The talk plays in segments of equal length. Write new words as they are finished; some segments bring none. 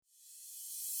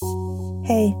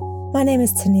Hey, my name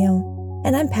is Tennille,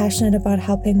 and I'm passionate about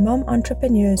helping mom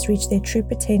entrepreneurs reach their true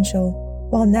potential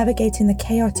while navigating the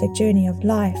chaotic journey of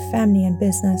life, family, and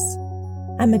business.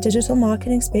 I'm a digital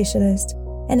marketing specialist,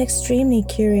 an extremely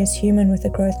curious human with a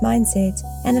growth mindset,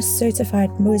 and a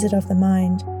certified wizard of the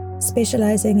mind,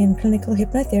 specializing in clinical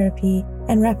hypnotherapy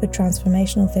and rapid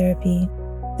transformational therapy.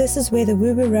 This is where the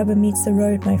woo-woo rubber meets the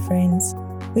road, my friends.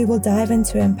 We will dive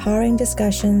into empowering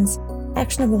discussions,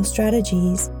 actionable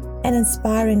strategies, and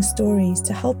inspiring stories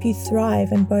to help you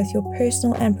thrive in both your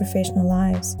personal and professional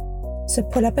lives. So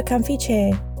pull up a comfy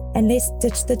chair and let's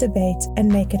ditch the debate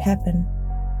and make it happen.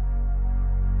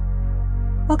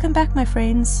 Welcome back, my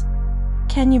friends.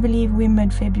 Can you believe we're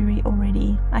mid-February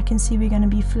already? I can see we're going to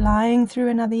be flying through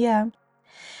another year.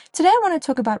 Today I want to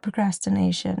talk about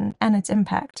procrastination and its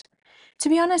impact. To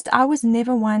be honest, I was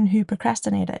never one who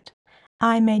procrastinated.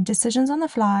 I made decisions on the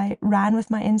fly, ran with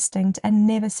my instinct, and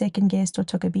never second-guessed or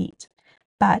took a beat.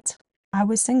 But I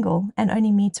was single and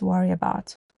only me to worry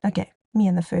about. Okay, me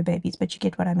and the fur babies, but you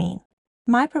get what I mean.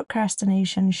 My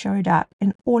procrastination showed up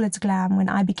in all its glam when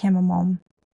I became a mom.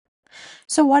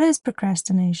 So what is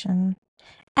procrastination?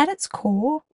 At its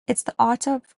core, it's the art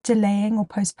of delaying or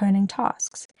postponing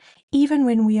tasks, even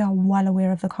when we are well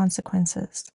aware of the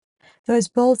consequences. Those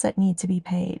bills that need to be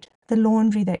paid, the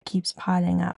laundry that keeps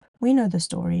piling up. We know the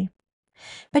story.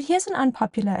 But here's an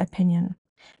unpopular opinion.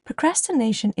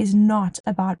 Procrastination is not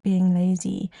about being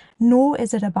lazy, nor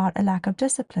is it about a lack of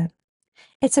discipline.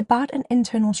 It's about an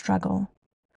internal struggle.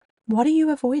 What are you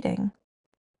avoiding?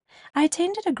 I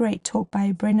attended a great talk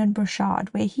by Brendan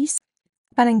Burchard where he said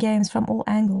fun and games from all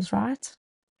angles, right?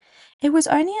 It was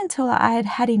only until I had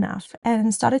had enough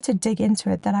and started to dig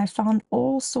into it that I found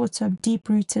all sorts of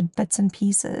deep-rooted bits and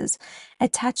pieces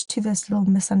attached to this little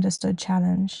misunderstood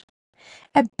challenge.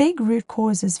 A big root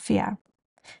cause is fear.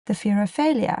 The fear of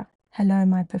failure. Hello,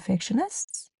 my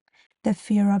perfectionists. The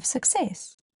fear of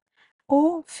success.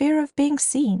 Or fear of being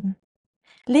seen.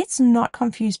 Let's not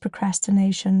confuse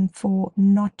procrastination for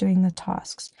not doing the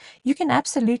tasks. You can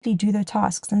absolutely do the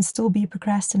tasks and still be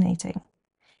procrastinating.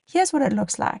 Here's what it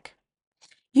looks like.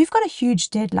 You've got a huge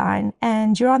deadline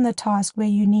and you're on the task where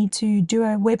you need to do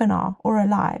a webinar or a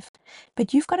live,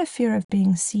 but you've got a fear of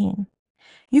being seen.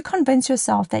 You convince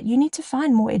yourself that you need to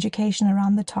find more education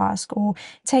around the task or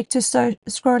take to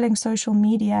scrolling social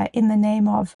media in the name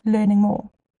of learning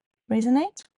more.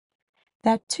 Resonate?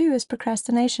 That too is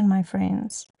procrastination, my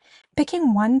friends.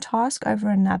 Picking one task over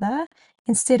another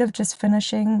instead of just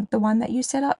finishing the one that you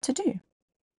set out to do.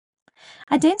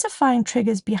 Identifying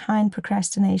triggers behind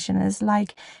procrastination is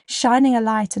like shining a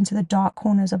light into the dark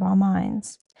corners of our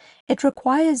minds. It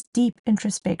requires deep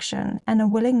introspection and a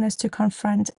willingness to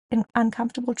confront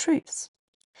uncomfortable truths.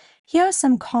 Here are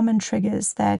some common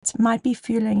triggers that might be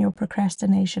fueling your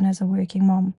procrastination as a working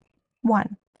mom.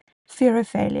 1. Fear of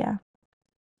failure.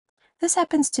 This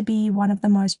happens to be one of the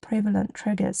most prevalent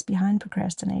triggers behind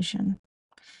procrastination.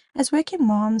 As working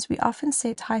moms, we often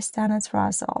set high standards for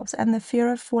ourselves, and the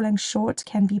fear of falling short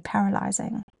can be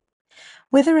paralyzing.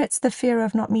 Whether it's the fear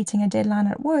of not meeting a deadline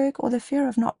at work or the fear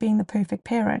of not being the perfect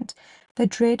parent, the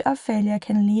dread of failure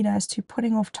can lead us to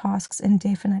putting off tasks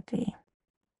indefinitely.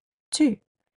 2.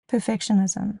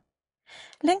 Perfectionism.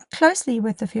 Linked closely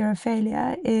with the fear of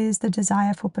failure is the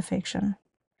desire for perfection.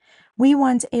 We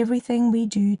want everything we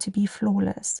do to be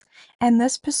flawless, and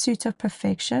this pursuit of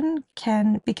perfection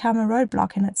can become a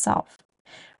roadblock in itself.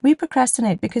 We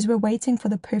procrastinate because we're waiting for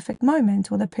the perfect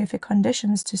moment or the perfect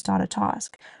conditions to start a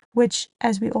task, which,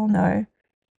 as we all know,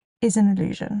 is an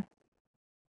illusion.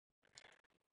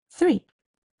 3.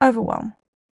 Overwhelm.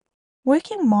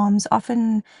 Working moms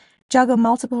often juggle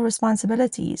multiple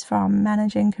responsibilities, from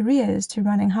managing careers to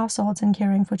running households and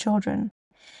caring for children.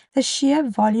 The sheer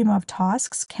volume of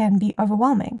tasks can be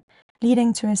overwhelming,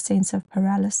 leading to a sense of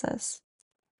paralysis.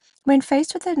 When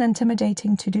faced with an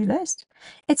intimidating to-do list,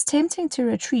 it's tempting to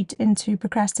retreat into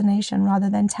procrastination rather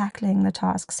than tackling the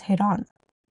tasks head-on.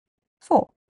 4.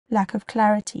 Lack of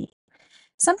clarity.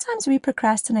 Sometimes we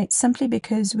procrastinate simply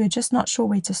because we're just not sure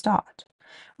where to start.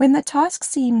 When the task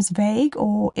seems vague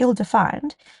or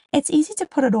ill-defined, it's easy to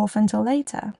put it off until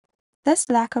later. This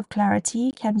lack of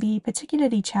clarity can be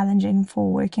particularly challenging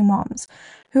for working moms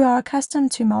who are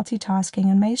accustomed to multitasking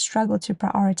and may struggle to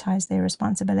prioritize their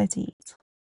responsibilities.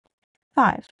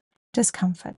 5.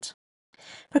 Discomfort.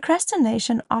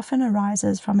 Procrastination often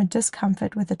arises from a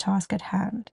discomfort with the task at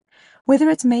hand. Whether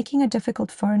it's making a difficult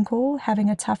phone call, having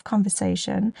a tough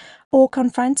conversation, or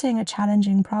confronting a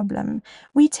challenging problem,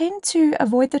 we tend to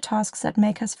avoid the tasks that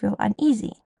make us feel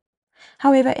uneasy.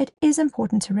 However, it is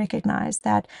important to recognize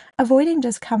that avoiding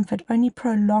discomfort only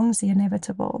prolongs the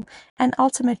inevitable, and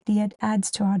ultimately it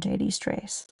adds to our daily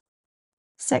stress.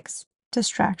 6.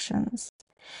 Distractions.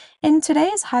 In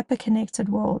today's hyper-connected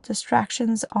world,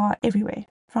 distractions are everywhere.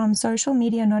 From social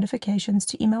media notifications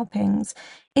to email pings,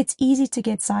 it's easy to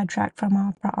get sidetracked from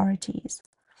our priorities.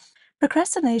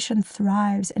 Procrastination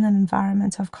thrives in an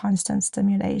environment of constant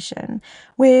stimulation,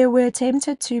 where we're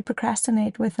tempted to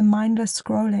procrastinate with the mindless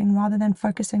scrolling rather than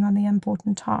focusing on the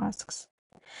important tasks.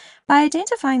 By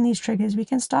identifying these triggers, we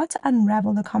can start to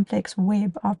unravel the complex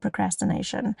web of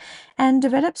procrastination and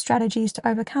develop strategies to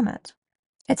overcome it.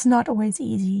 It's not always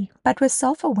easy, but with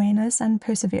self-awareness and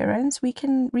perseverance, we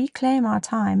can reclaim our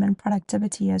time and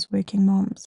productivity as working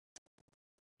moms.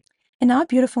 In our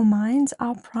beautiful minds,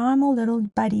 our primal little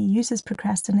buddy uses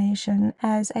procrastination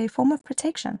as a form of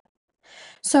protection.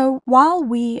 So while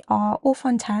we are off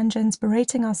on tangents,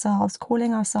 berating ourselves,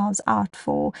 calling ourselves out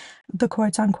for the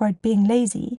quote unquote being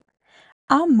lazy,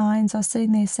 our minds are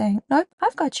sitting there saying, nope,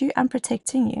 I've got you, I'm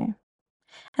protecting you.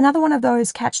 Another one of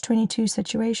those catch-22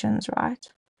 situations, right?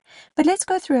 But let's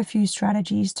go through a few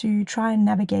strategies to try and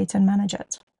navigate and manage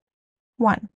it.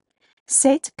 1.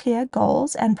 Set clear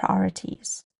goals and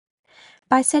priorities.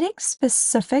 By setting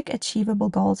specific, achievable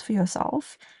goals for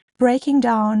yourself, breaking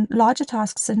down larger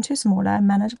tasks into smaller,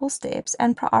 manageable steps,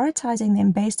 and prioritizing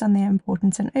them based on their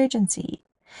importance and urgency.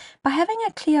 By having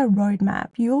a clear roadmap,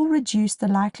 you'll reduce the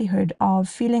likelihood of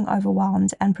feeling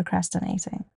overwhelmed and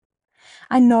procrastinating.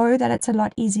 I know that it's a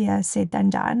lot easier said than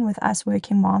done with us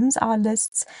working moms. Our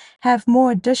lists have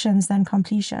more additions than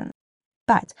completions.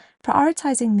 But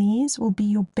prioritizing these will be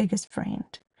your biggest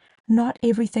friend. Not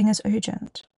everything is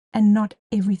urgent, and not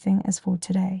everything is for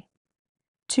today.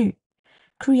 2.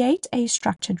 Create a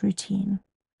structured routine.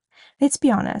 Let's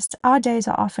be honest, our days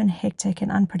are often hectic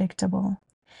and unpredictable.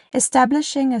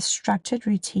 Establishing a structured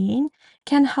routine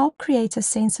can help create a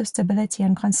sense of stability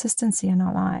and consistency in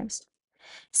our lives.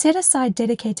 Set aside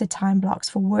dedicated time blocks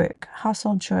for work,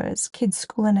 household chores, kids'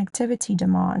 school and activity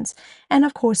demands, and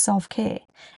of course self-care,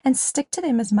 and stick to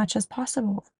them as much as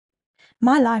possible.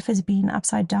 My life has been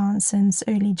upside down since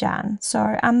early Jan,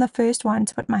 so I'm the first one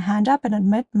to put my hand up and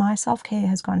admit my self-care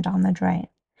has gone down the drain.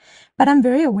 But I'm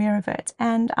very aware of it,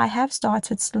 and I have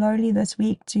started slowly this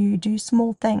week to do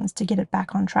small things to get it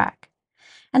back on track.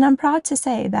 And I'm proud to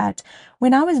say that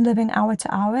when I was living hour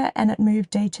to hour and it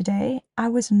moved day to day, I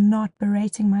was not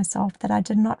berating myself that I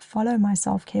did not follow my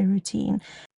self-care routine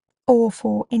or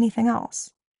for anything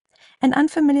else. An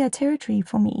unfamiliar territory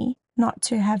for me not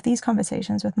to have these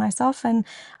conversations with myself, and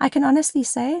I can honestly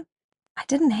say I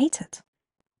didn't hate it.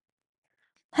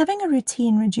 Having a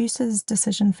routine reduces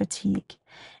decision fatigue,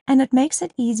 and it makes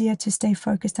it easier to stay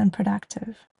focused and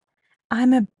productive.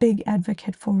 I'm a big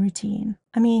advocate for routine.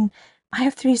 I mean, I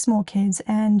have 3 small kids,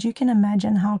 and you can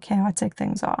imagine how chaotic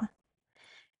things are.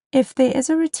 If there is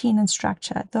a routine and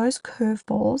structure, those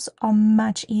curveballs are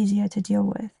much easier to deal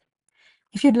with.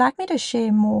 If you'd like me to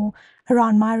share more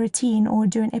around my routine or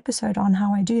do an episode on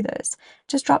how I do this,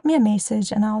 just drop me a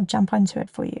message and I'll jump onto it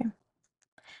for you.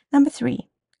 Number 3,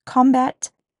 combat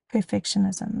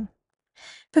perfectionism.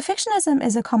 Perfectionism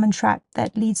is a common trap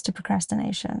that leads to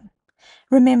procrastination.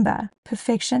 Remember,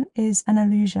 perfection is an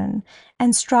illusion,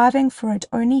 and striving for it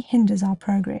only hinders our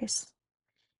progress.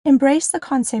 Embrace the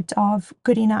concept of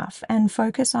good enough and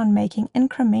focus on making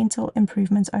incremental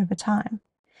improvements over time.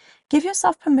 Give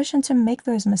yourself permission to make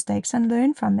those mistakes and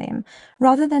learn from them,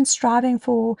 rather than striving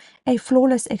for a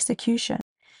flawless execution.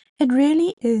 It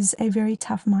really is a very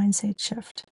tough mindset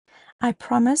shift. I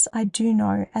promise I do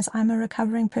know, as I'm a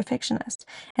recovering perfectionist,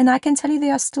 and I can tell you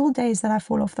there are still days that I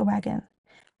fall off the wagon.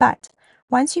 But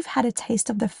once you've had a taste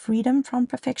of the freedom from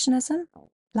perfectionism,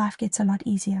 life gets a lot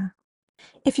easier.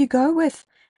 If you go with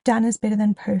done is better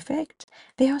than perfect,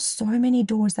 there are so many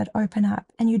doors that open up,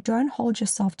 and you don't hold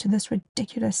yourself to this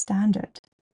ridiculous standard.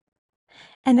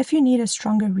 And if you need a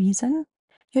stronger reason,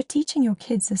 you're teaching your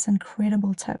kids this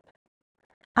incredible tip.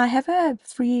 I have a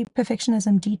free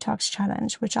perfectionism detox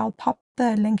challenge, which I'll pop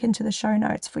the link into the show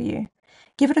notes for you.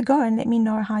 Give it a go and let me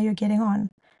know how you're getting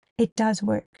on. It does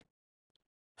work.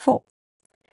 4.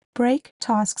 Break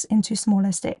tasks into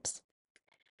smaller steps.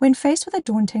 When faced with a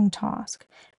daunting task,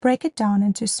 break it down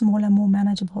into smaller, more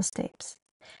manageable steps.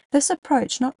 This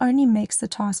approach not only makes the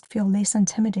task feel less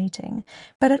intimidating,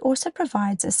 but it also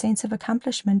provides a sense of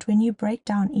accomplishment when you break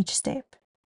down each step.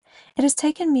 It has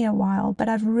taken me a while, but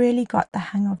I've really got the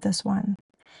hang of this one.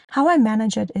 How I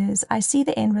manage it is I see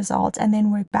the end result and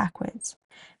then work backwards.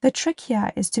 The trick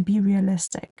here is to be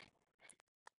realistic.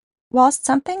 Whilst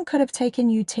something could have taken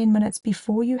you 10 minutes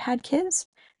before you had kids,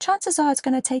 chances are it's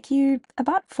going to take you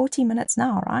about 40 minutes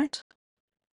now, right?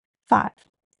 5.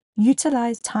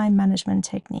 Utilize time management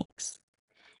techniques.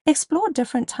 Explore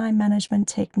different time management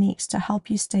techniques to help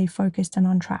you stay focused and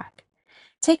on track.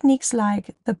 Techniques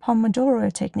like the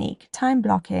Pomodoro technique, time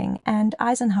blocking, and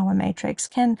Eisenhower matrix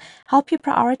can help you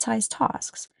prioritize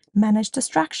tasks, manage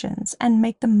distractions, and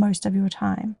make the most of your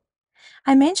time.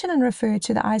 I mentioned and referred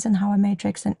to the Eisenhower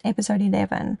matrix in episode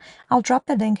 11. I'll drop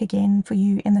the link again for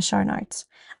you in the show notes.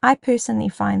 I personally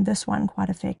find this one quite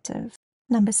effective.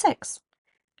 Number 6,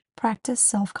 practice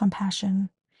self-compassion.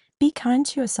 Be kind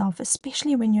to yourself,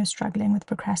 especially when you're struggling with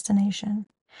procrastination.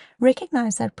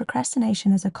 Recognize that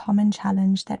procrastination is a common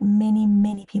challenge that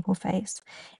many people face,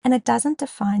 and it doesn't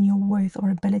define your worth or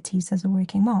abilities as a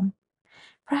working mom.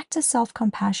 Practice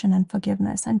self-compassion and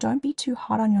forgiveness, and don't be too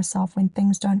hard on yourself when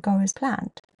things don't go as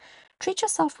planned. Treat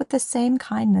yourself with the same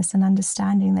kindness and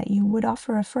understanding that you would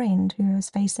offer a friend who is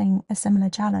facing a similar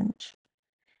challenge.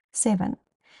 7.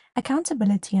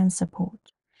 Accountability and support.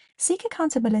 Seek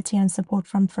accountability and support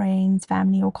from friends,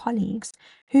 family, or colleagues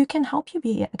who can help you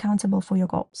be accountable for your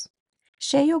goals.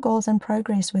 Share your goals and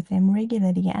progress with them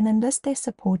regularly and enlist their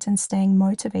support in staying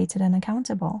motivated and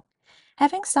accountable.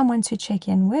 Having someone to check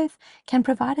in with can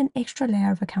provide an extra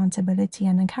layer of accountability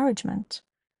and encouragement.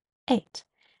 8.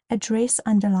 Address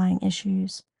underlying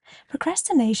issues.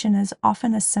 Procrastination is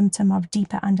often a symptom of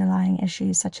deeper underlying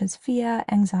issues such as fear,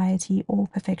 anxiety, or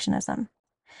perfectionism.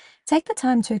 Take the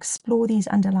time to explore these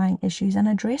underlying issues and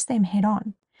address them head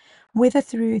on. Whether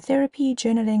through therapy,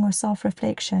 journaling, or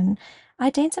self-reflection,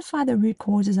 identify the root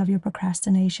causes of your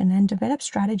procrastination and develop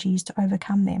strategies to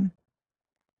overcome them.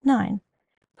 9.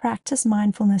 Practice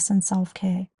mindfulness and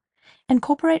self-care.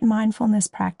 Incorporate mindfulness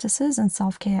practices and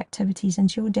self-care activities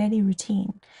into your daily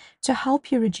routine to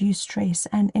help you reduce stress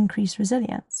and increase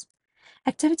resilience.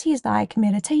 Activities like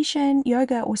meditation,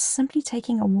 yoga, or simply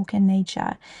taking a walk in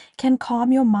nature can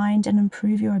calm your mind and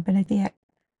improve your ability.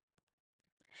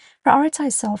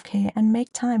 Prioritize self-care and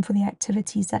make time for the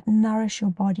activities that nourish your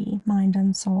body, mind,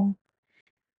 and soul.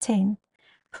 10.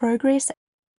 Progress.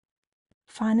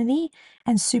 Finally,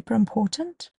 and super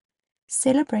important,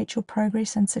 celebrate your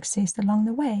progress and success along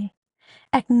the way.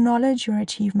 Acknowledge your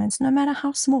achievements, no matter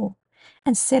how small,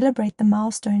 and celebrate the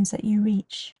milestones that you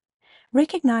reach.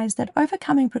 Recognize that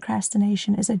overcoming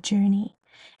procrastination is a journey,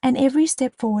 and every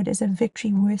step forward is a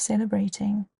victory worth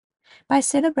celebrating. By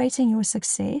celebrating your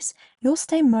success, you'll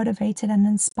stay motivated and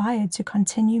inspired to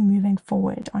continue moving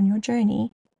forward on your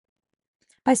journey.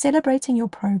 By celebrating your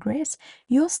progress,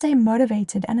 you'll stay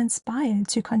motivated and inspired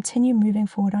to continue moving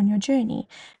forward on your journey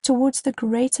towards the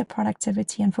greater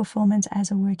productivity and fulfillment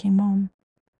as a working mom.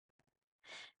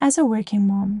 As a working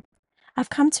mom, I've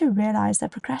come to realize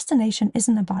that procrastination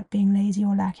isn't about being lazy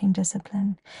or lacking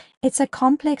discipline. It's a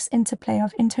complex interplay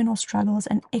of internal struggles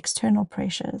and external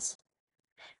pressures.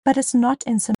 But it's not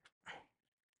insignificant.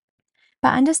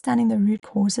 By understanding the root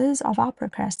causes of our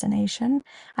procrastination,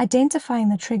 identifying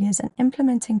the triggers, and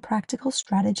implementing practical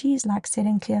strategies like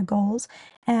setting clear goals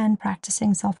and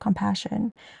practicing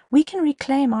self-compassion, we can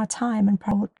reclaim our time and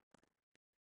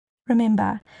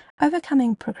Remember,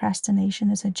 overcoming procrastination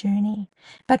is a journey,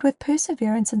 but with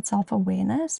perseverance and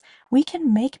self-awareness, we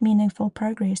can make meaningful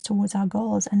progress towards our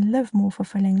goals and live more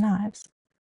fulfilling lives.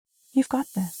 You've got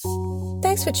this.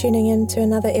 Thanks for tuning in to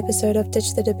another episode of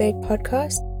Ditch the Debate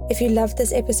podcast. If you loved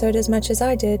this episode as much as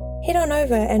I did, head on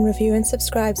over and review and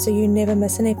subscribe so you never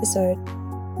miss an episode.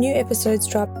 New episodes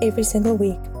drop every single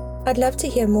week. I'd love to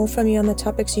hear more from you on the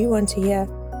topics you want to hear.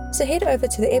 So head over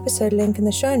to the episode link in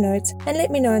the show notes and let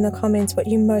me know in the comments what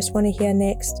you most want to hear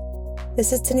next.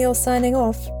 This is Tennille signing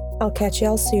off. I'll catch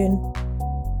y'all soon.